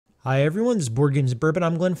Hi everyone, this is Board Games Bourbon.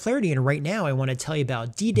 I'm Glenn Flaherty, and right now I want to tell you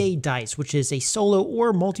about D-Day Dice, which is a solo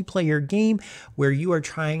or multiplayer game where you are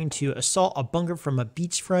trying to assault a bunker from a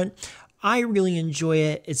beachfront. I really enjoy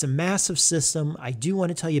it. It's a massive system. I do want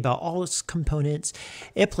to tell you about all its components.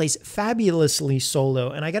 It plays fabulously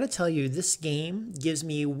solo, and I got to tell you, this game gives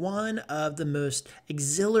me one of the most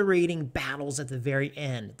exhilarating battles at the very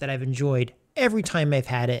end that I've enjoyed every time I've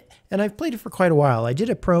had it, and I've played it for quite a while. I did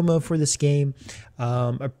a promo for this game,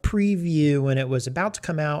 a preview when it was about to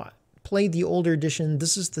come out, played the older edition.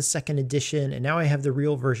 This is the second edition, and now I have the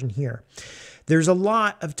real version here. There's a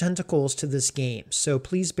lot of tentacles to this game, so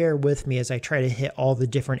please bear with me as I try to hit all the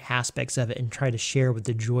different aspects of it and try to share what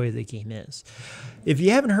the joy of the game is. If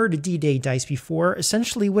you haven't heard of D-Day Dice before,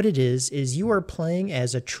 essentially what it is you are playing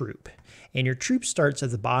as a troop. And your troop starts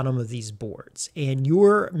at the bottom of these boards. And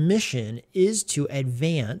your mission is to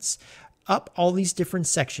advance up all these different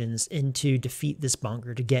sections and to defeat this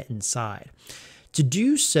bunker, to get inside. To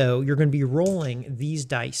do so, you're going to be rolling these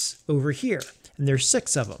dice over here. And there's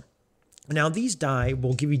 6 of them. Now, these die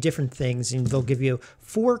will give you different things, and they'll give you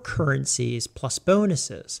 4 currencies plus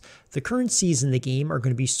bonuses. The currencies in the game are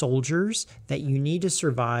going to be soldiers that you need to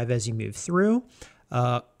survive as you move through,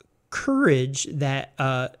 courage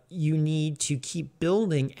that you need to keep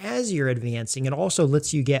building as you're advancing. It also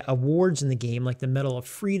lets you get awards in the game, like the Medal of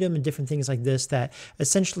Freedom and different things like this, that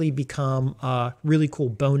essentially become really cool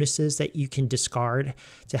bonuses that you can discard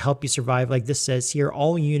to help you survive. Like this says here,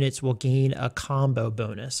 all units will gain a combo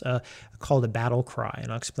bonus called a battle cry,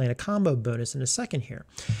 and I'll explain a combo bonus in a second here.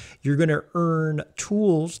 You're going to earn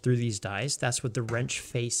tools through these dice. That's what the wrench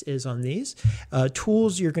face is on these.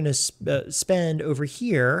 Tools you're going to spend over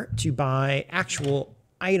here to buy actual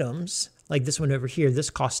items, like this one over here.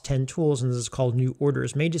 This costs 10 tools, and this is called New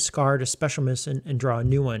Orders. May discard a special mission and draw a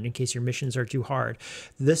new one in case your missions are too hard.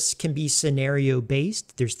 This can be scenario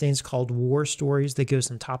based. There's things called War Stories that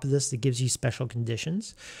goes on top of this that gives you special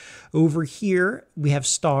conditions. Over here, we have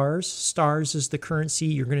stars. Stars is the currency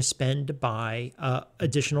you're going to spend to buy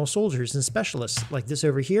additional soldiers and specialists. Like this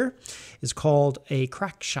over here is called a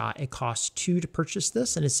crack shot. It costs 2 to purchase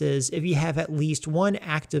this, and it says if you have at least 1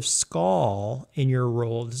 active skull in your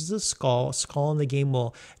roll, this is a skull. A skull in the game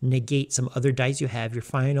will negate some other dice you have, your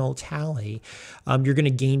final tally. You're going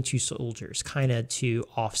to gain 2 soldiers, kind of to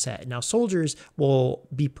offset. Now, soldiers will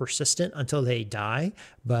be persistent until they die,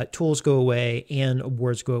 but tools go away and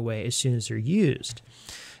awards go away as soon as they're used.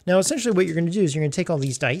 Now, essentially what you're going to do is you're going to take all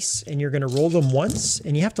these dice and you're going to roll them once,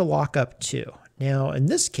 and you have to lock up 2. Now, in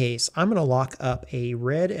this case, I'm going to lock up a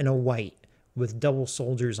red and a white with double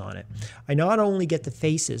soldiers on it. I not only get the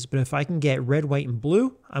faces, but if I can get red, white, and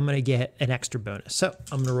blue, I'm going to get an extra bonus. So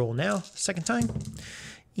I'm going to roll now, second time.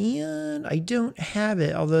 And I don't have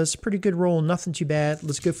it, although it's a pretty good roll, nothing too bad.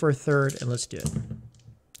 Let's go for a third, and let's do it.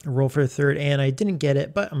 Roll for a third, and I didn't get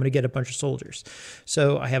it, but I'm going to get a bunch of soldiers.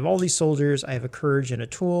 So I have all these soldiers. I have a courage and a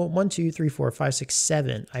tool. 1, 2, 3, 4, 5, 6,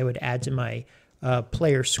 7. I would add to my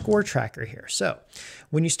player score tracker here. So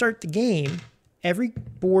when you start the game, every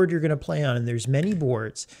board you're going to play on, and there's many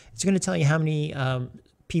boards, it's going to tell you how many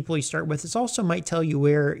people you start with. It also might tell you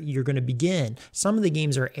where you're going to begin. Some of the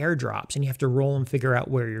games are airdrops, and you have to roll and figure out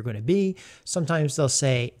where you're going to be. Sometimes they'll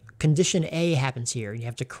say, Condition A happens here, and you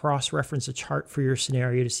have to cross-reference a chart for your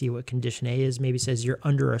scenario to see what Condition A is. Maybe it says you're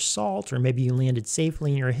under assault, or maybe you landed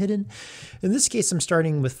safely and you're hidden. In this case, I'm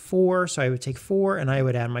starting with 4, so I would take 4, and I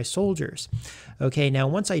would add my soldiers. Okay, now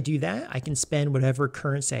once I do that, I can spend whatever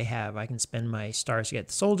currency I have. I can spend my stars to get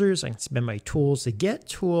the soldiers, I can spend my tools to get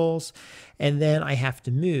tools, and then I have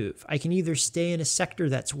to move. I can either stay in a sector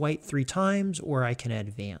that's white 3 times, or I can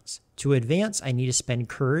advance. To advance, I need to spend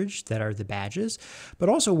courage, that are the badges, but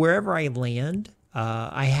also wherever I land,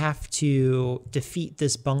 I have to defeat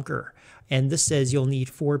this bunker. And this says you'll need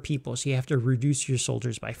 4 people, so you have to reduce your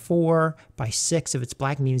soldiers by 4, by 6. If it's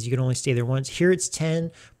black, means you can only stay there once. Here it's 10,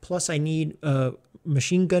 plus I need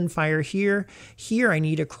machine gun fire here. Here I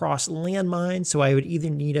need to cross landmines, so I would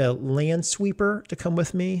either need a land sweeper to come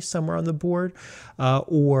with me somewhere on the board,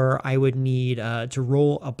 or I would need to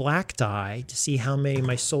roll a black die to see how many of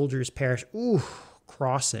my soldiers perish. Ooh,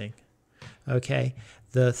 crossing. Okay,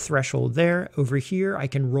 the threshold there. Over here, I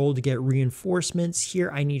can roll to get reinforcements.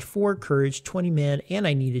 Here, I need 4 courage, 20 men, and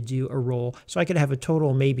I need to do a roll. So I could have a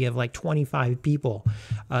total maybe of like 25 people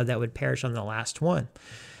that would perish on the last one.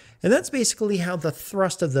 And that's basically how the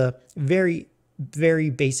thrust of the very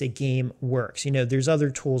basic game works. You know, there's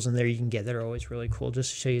other tools in there you can get that are always really cool.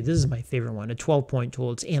 Just to show you, this is my favorite one, a 12-point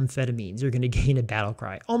tool. It's amphetamines. You're going to gain a battle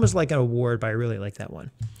cry, almost like an award, but I really like that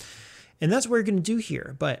one. And that's what we're going to do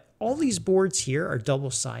here. But all these boards here are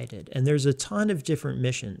double-sided, and there's a ton of different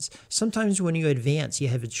missions. Sometimes when you advance, you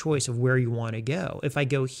have a choice of where you want to go. If I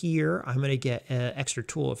go here, I'm going to get an extra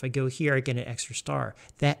tool. If I go here, I get an extra star.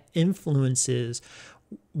 That influences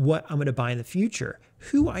what I'm going to buy in the future.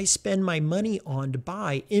 Who I spend my money on to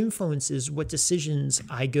buy influences what decisions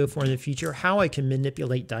I go for in the future, how I can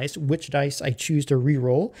manipulate dice, which dice I choose to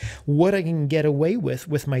re-roll, what I can get away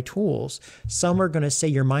with my tools. Some are going to say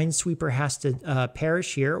your Minesweeper has to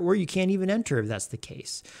perish here, or you can't even enter if that's the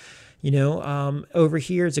case. You know, over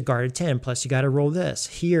here it's a guard of 10, plus you got to roll this.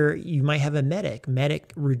 Here you might have a medic.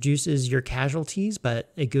 Medic reduces your casualties,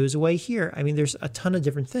 but it goes away here. I mean, there's a ton of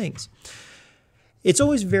different things. It's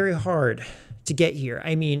always very hard to get here.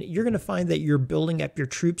 I mean, you're going to find that you're building up your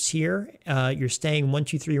troops here. You're staying 1,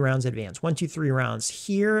 2, 3 rounds advance, 1, 2, 3 rounds.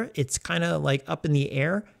 Here, it's kind of like up in the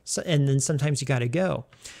air, and then sometimes you got to go.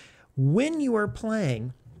 When you are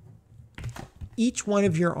playing, each one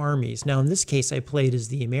of your armies, now in this case I played as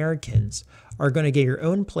the Americans, are going to get your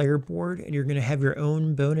own player board, and you're going to have your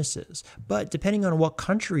own bonuses. But depending on what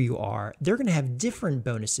country you are, they're going to have different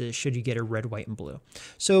bonuses should you get a red, white, and blue.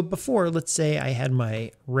 So before, let's say I had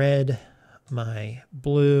my red, my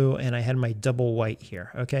blue, and I had my double white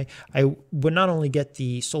here, okay? I would not only get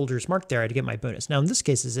the soldiers marked there, I'd get my bonus. Now, in this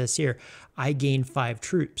case, it says here, I gain 5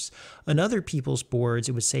 troops. On other people's boards,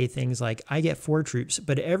 it would say things like, I get 4 troops,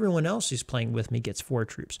 but everyone else who's playing with me gets 4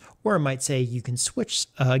 troops. Or it might say you can switch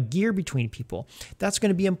gear between people. That's going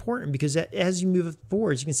to be important because as you move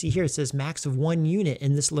boards, you can see here, it says max of 1 unit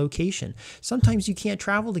in this location. Sometimes you can't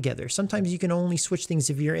travel together. Sometimes you can only switch things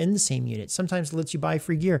if you're in the same unit. Sometimes it lets you buy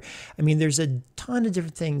free gear. I mean, there's a ton of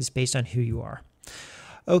different things based on who you are.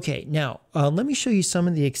 Okay, now let me show you some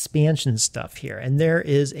of the expansion stuff here, and there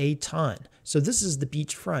is a ton. So this is the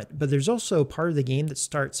beachfront, but there's also part of the game that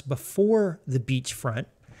starts before the beachfront,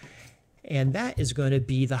 and that is going to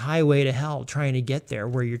be the highway to hell, trying to get there,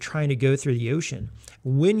 where you're trying to go through the ocean.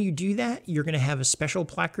 When you do that, you're going to have a special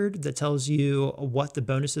placard that tells you what the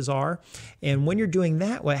bonuses are. And when you're doing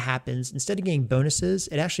that, what happens, instead of getting bonuses,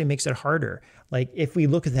 it actually makes it harder. Like if we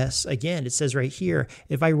look at this again, it says right here,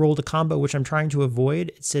 if I rolled a combo, which I'm trying to avoid,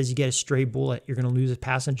 it says you get a stray bullet, you're going to lose a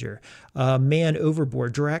passenger. Man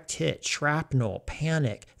overboard, direct hit, shrapnel,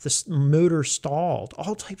 panic, the motor stalled,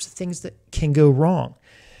 all types of things that can go wrong.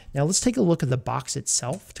 Now let's take a look at the box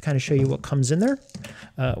itself to kind of show you what comes in there.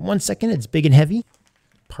 1 second, it's big and heavy.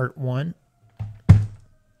 Part 1.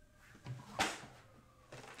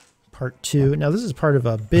 Part 2. Now this is part of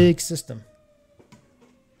a big system.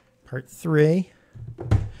 Part 3,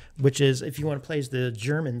 which is if you want to play as the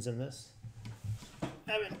Germans in this. I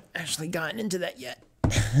haven't actually gotten into that yet.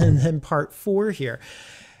 And then part 4 here.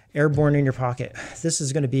 Airborne in your pocket. This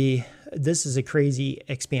is a crazy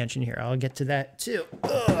expansion here. I'll get to that too.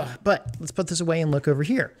 But let's put this away and look over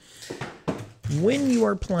here. When you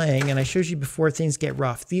are playing, and I showed you before things get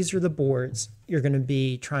rough, these are the boards you're going to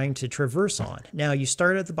be trying to traverse on. Now, you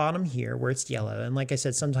start at the bottom here where it's yellow, and like I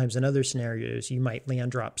said, sometimes in other scenarios, you might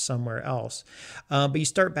land drop somewhere else. But you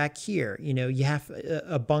start back here. You know, you have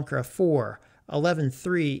a bunker of 4, 11,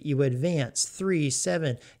 3, you advance, 3,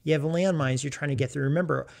 7, you have landmines you're trying to get through.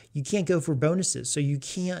 Remember, you can't go for bonuses, so you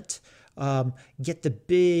can't get the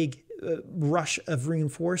big rush of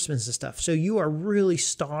reinforcements and stuff. So you are really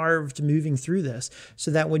starved moving through this so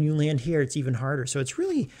that when you land here, it's even harder. So it's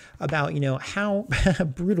really about, you know, how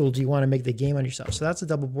brutal do you want to make the game on yourself? So that's a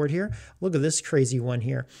double board here. Look at this crazy one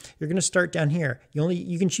here. You're going to start down here.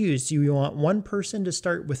 You can choose. Do you want 1 person to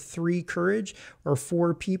start with 3 courage or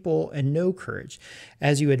 4 people and no courage?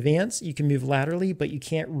 As you advance, you can move laterally, but you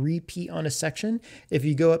can't repeat on a section. If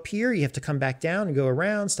you go up here, you have to come back down and go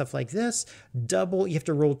around, stuff like this. Double, you have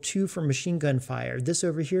to roll 2 for machine gun fire. This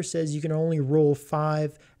over here says you can only roll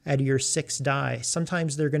 5 out of your 6 die.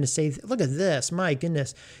 Sometimes they're going to say, look at this, my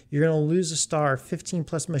goodness, you're going to lose a star, 15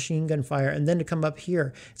 plus machine gun fire, and then to come up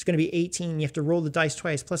here, it's going to be 18. You have to roll the dice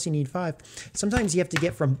twice, plus you need 5. Sometimes you have to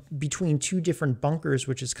get from between 2 different bunkers,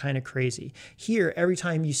 which is kind of crazy. Here, every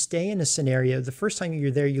time you stay in a scenario, the first time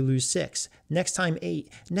you're there, you lose 6. Next time 8.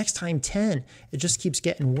 Next time 10. It just keeps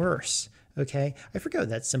getting worse. Okay, I forget what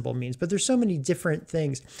that symbol means, but there's so many different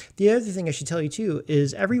things. The other thing I should tell you too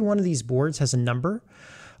is every one of these boards has a number.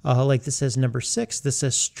 Like this says number 6, this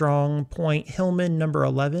says Strong Point Hillman number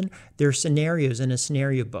 11. There are scenarios in a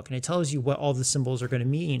scenario book, and it tells you what all the symbols are going to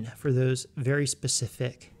mean for those very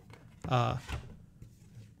specific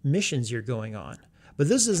missions you're going on. But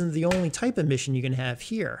this isn't the only type of mission you can have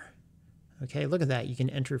here. Okay, look at that. You can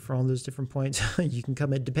enter from all those different points. You can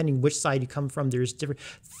come in, depending which side you come from, there's different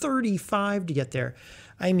 35 to get there.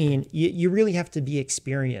 I mean, you really have to be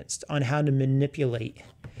experienced on how to manipulate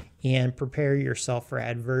and prepare yourself for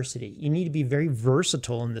adversity. You need to be very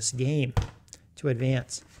versatile in this game to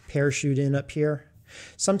advance. Parachute in up here.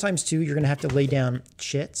 Sometimes too, you're going to have to lay down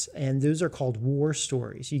chits, and those are called war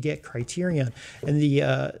stories. You get criterion, and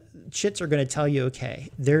the chits are going to tell you, okay,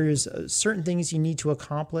 there's certain things you need to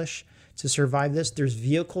accomplish to survive this. There's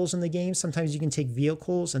vehicles in the game. Sometimes you can take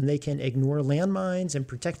vehicles and they can ignore landmines and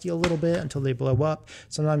protect you a little bit until they blow up.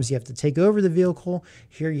 Sometimes you have to take over the vehicle.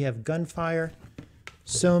 Here you have gunfire.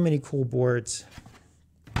 So many cool boards.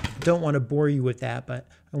 Don't want to bore you with that, but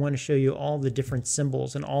I want to show you all the different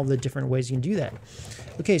symbols and all the different ways you can do that.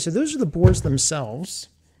 Okay, so those are the boards themselves.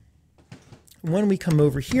 When we come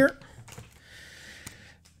over here,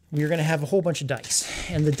 we're going to have a whole bunch of dice.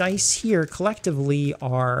 And the dice here collectively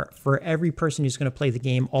are, for every person who's going to play the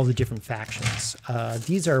game, all the different factions.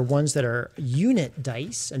 These are ones that are unit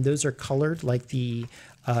dice, and those are colored like the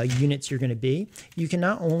units you're going to be. You can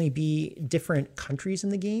not only be different countries in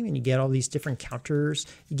the game, and you get all these different counters.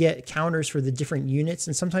 You get counters for the different units,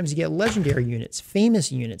 and sometimes you get legendary units,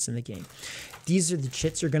 famous units in the game. These are the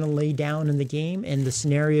chits you're going to lay down in the game, and the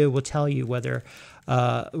scenario will tell you whether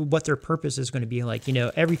what their purpose is going to be. Like, you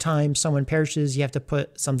know, every time someone perishes, you have to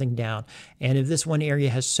put something down. And if this one area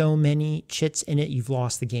has so many chits in it, you've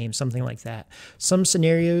lost the game, something like that. Some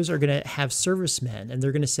scenarios are going to have servicemen, and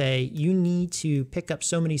they're going to say, you need to pick up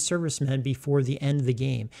so many servicemen before the end of the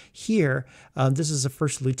game. Here, this is a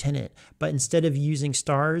first lieutenant, but instead of using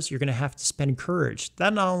stars, you're going to have to spend courage.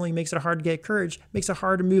 That not only makes it hard to get courage, makes it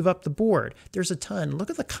hard to move up the board. There's a ton. Look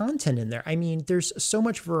at the content in there. I mean, there's so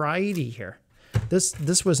much variety here.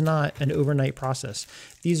 This was not an overnight process.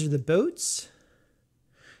 These are the boats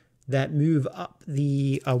that move up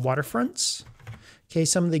the waterfronts. Okay,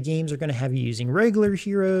 some of the games are going to have you using regular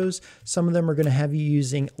heroes. Some of them are going to have you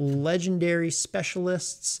using legendary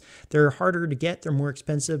specialists. They're harder to get. They're more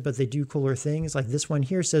expensive, but they do cooler things. Like this one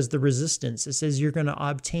here says the Resistance. It says you're going to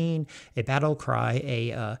obtain a battle cry,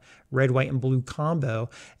 a red, white, and blue combo.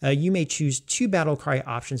 You may choose 2 battle cry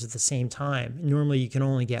options at the same time. Normally, you can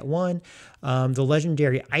only get one. The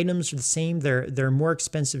legendary items are the same. They're more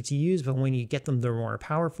expensive to use, but when you get them, they're more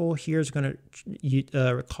powerful. Here's going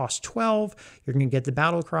to cost 12. You're going to get the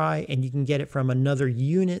battle cry, and you can get it from another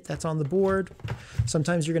unit that's on the board.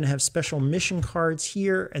 Sometimes you're going to have special mission cards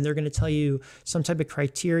here, and they're going to tell you some type of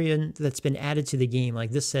criterion that's been added to the game.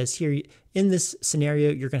 Like this says here, in this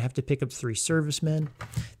scenario, you're going to have to pick up 3 servicemen.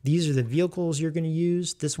 These are the vehicles you're going to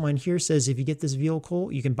use. This one here says if you get this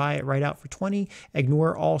vehicle, you can buy it right out for 20.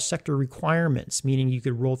 Ignore all sector requirements, meaning you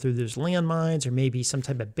could roll through those landmines or maybe some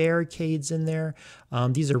type of barricades in there.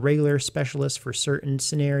 These are regular specialists for certain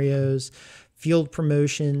scenarios. Field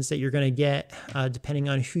promotions that you're going to get depending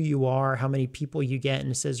on who you are, how many people you get,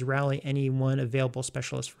 and it says rally any one available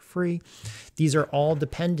specialist for free. These are all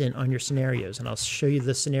dependent on your scenarios, and I'll show you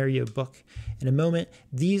the scenario book in a moment.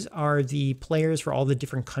 These are the players for all the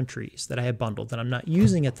different countries that I have bundled that I'm not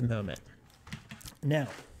using at the moment. Now,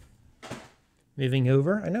 moving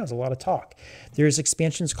over, I know it's a lot of talk. There's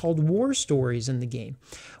expansions called War Stories in the game.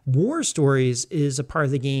 War Stories is a part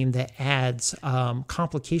of the game that adds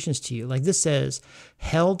complications to you. Like this says,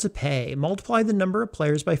 hell to pay. Multiply the number of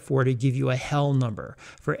players by 4 to give you a hell number.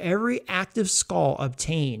 For every active skull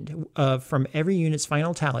obtained from every unit's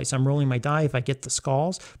final tally, so I'm rolling my die if I get the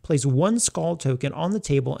skulls, place 1 skull token on the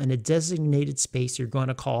table in a designated space you're going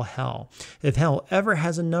to call hell. If hell ever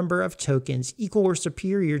has a number of tokens equal or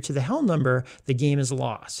superior to the hell number, the game is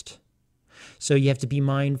lost. So you have to be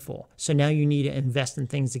mindful. So now you need to invest in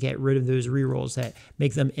things to get rid of those rerolls that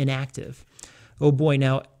make them inactive. Oh boy,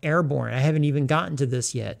 now airborne. I haven't even gotten to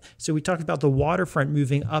this yet. So we talked about the waterfront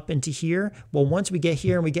moving up into here. Well, once we get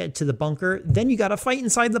here and we get to the bunker, then you got to fight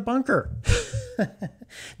inside the bunker.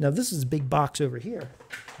 Now this is a big box over here.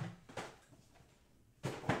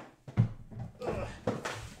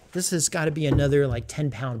 This has got to be another like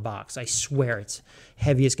 10-pound box. I swear it's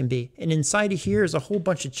heavy as can be. And inside of here is a whole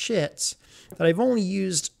bunch of chits that I've only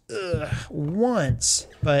used once,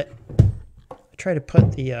 but I try to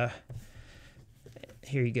put the,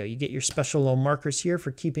 here you go. You get your special little markers here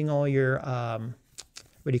for keeping all your, what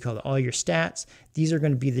do you call it? All your stats. These are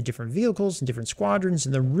going to be the different vehicles and different squadrons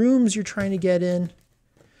and the rooms you're trying to get in.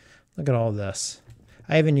 Look at all this.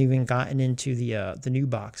 I haven't even gotten into the new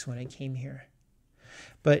box when I came here.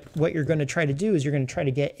 But what you're going to try to do is you're going to try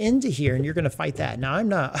to get into here and you're going to fight that. Now, I'm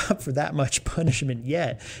not up for that much punishment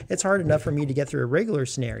yet. It's hard enough for me to get through a regular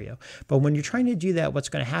scenario. But when you're trying to do that, what's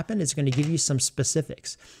going to happen is going to give you some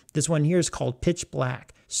specifics. This one here is called Pitch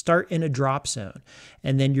Black. Start in a drop zone.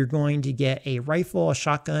 And then you're going to get a rifle, a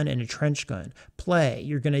shotgun, and a trench gun. Play.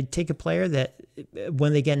 You're going to take a player that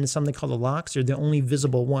when they get into something called the locks, they're the only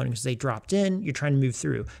visible one because they dropped in. You're trying to move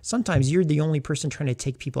through. Sometimes you're the only person trying to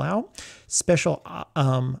take people out. Special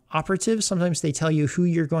operatives. Sometimes they tell you who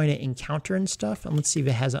you're going to encounter and stuff. And let's see if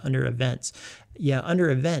it has it under events. Yeah, under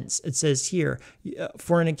events, it says here,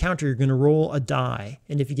 for an encounter, you're going to roll a die.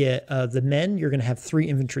 And if you get the men, you're going to have 3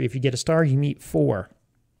 infantry. If you get a star, you meet 4.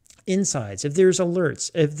 Insides, if there's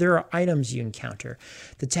alerts, if there are items you encounter.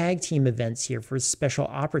 The tag team events here for special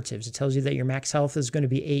operatives, it tells you that your max health is going to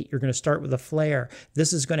be 8. You're going to start with a flare.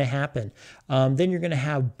 This is going to happen. Then you're going to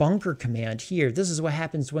have bunker command here. This is what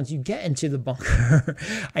happens once you get into the bunker.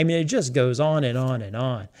 I mean, it just goes on and on and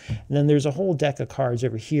on. And then there's a whole deck of cards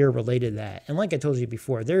over here related to that. And like I told you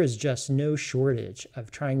before, there is just no shortage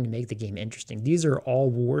of trying to make the game interesting. These are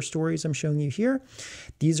all war stories I'm showing you here.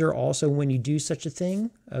 These are also when you do such a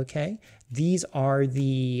thing, okay? These are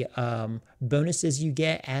the bonuses you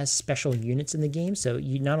get as special units in the game. So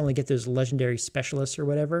you not only get those legendary specialists or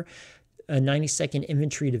whatever, a 92nd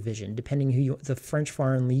Infantry Division, depending who the French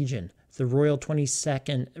Foreign Legion, the Royal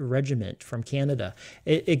 22nd Regiment from Canada.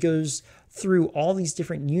 It goes through all these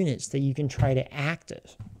different units that you can try to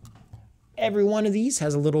active. Every one of these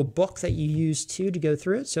has a little book that you use too to go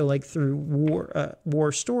through it. So like through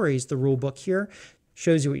war stories, the rule book here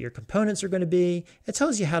shows you what your components are going to be. It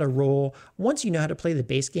tells you how to roll. Once you know how to play the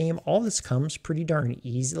base game, all this comes pretty darn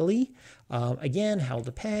easily. Again, how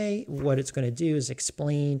to pay. What it's going to do is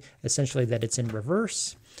explain essentially that it's in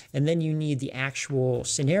reverse. And then you need the actual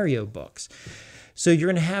scenario books. So you're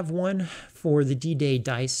going to have one for the D-Day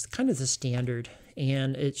dice, kind of the standard.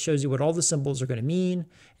 And it shows you what all the symbols are going to mean.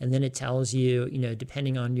 And then it tells you,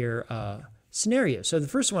 depending on your scenario. So the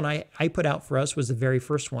first one I put out for us was the very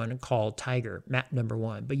first one called Tiger, map number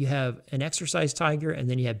 1. But you have an exercise tiger, and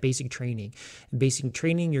then you have basic training. In basic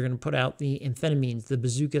training, you're going to put out the amphetamines, the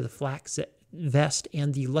bazooka, the flak vest,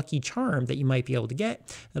 and the lucky charm that you might be able to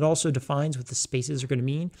get. It also defines what the spaces are going to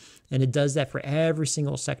mean, and it does that for every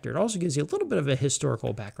single sector. It also gives you a little bit of a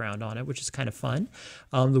historical background on it, which is kind of fun.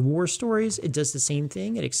 The war stories, it does the same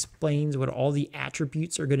thing. It explains what all the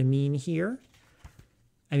attributes are going to mean here.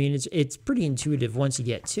 I mean, it's pretty intuitive once you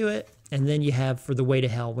get to it. And then you have for the way to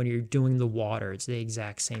hell when you're doing the water, it's the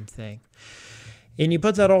exact same thing. And you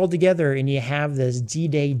put that all together and you have this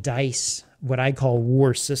D-Day dice, what I call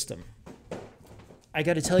war system. I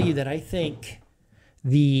got to tell you that I think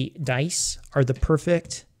the dice are the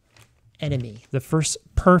perfect enemy, the first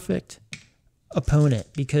perfect opponent,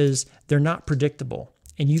 because they're not predictable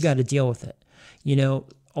and you got to deal with it.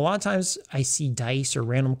 A lot of times I see dice or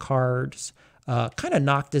random cards kind of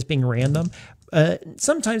knocked as being random.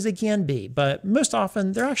 Sometimes they can be, but most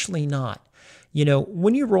often they're actually not.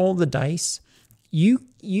 When you roll the dice,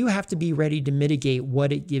 you have to be ready to mitigate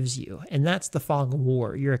what it gives you. And that's the fog of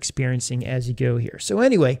war you're experiencing as you go here. So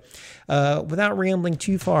anyway, without rambling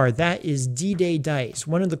too far, that is D-Day Dice,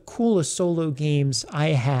 one of the coolest solo games I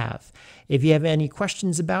have. If you have any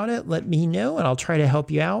questions about it, let me know and I'll try to help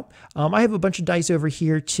you out. I have a bunch of dice over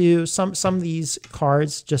here too. Some of these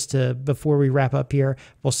cards, before we wrap up here,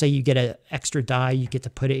 will say you get an extra die, you get to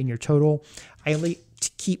put it in your total. I like to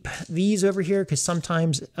keep these over here because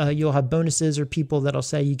sometimes you'll have bonuses or people that'll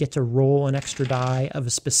say you get to roll an extra die of a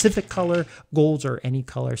specific color, golds or any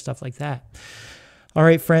color, stuff like that. All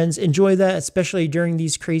right, friends, enjoy that, especially during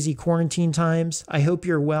these crazy quarantine times. I hope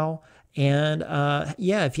you're well. And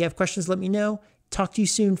yeah, if you have questions, let me know. Talk to you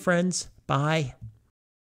soon, friends. Bye.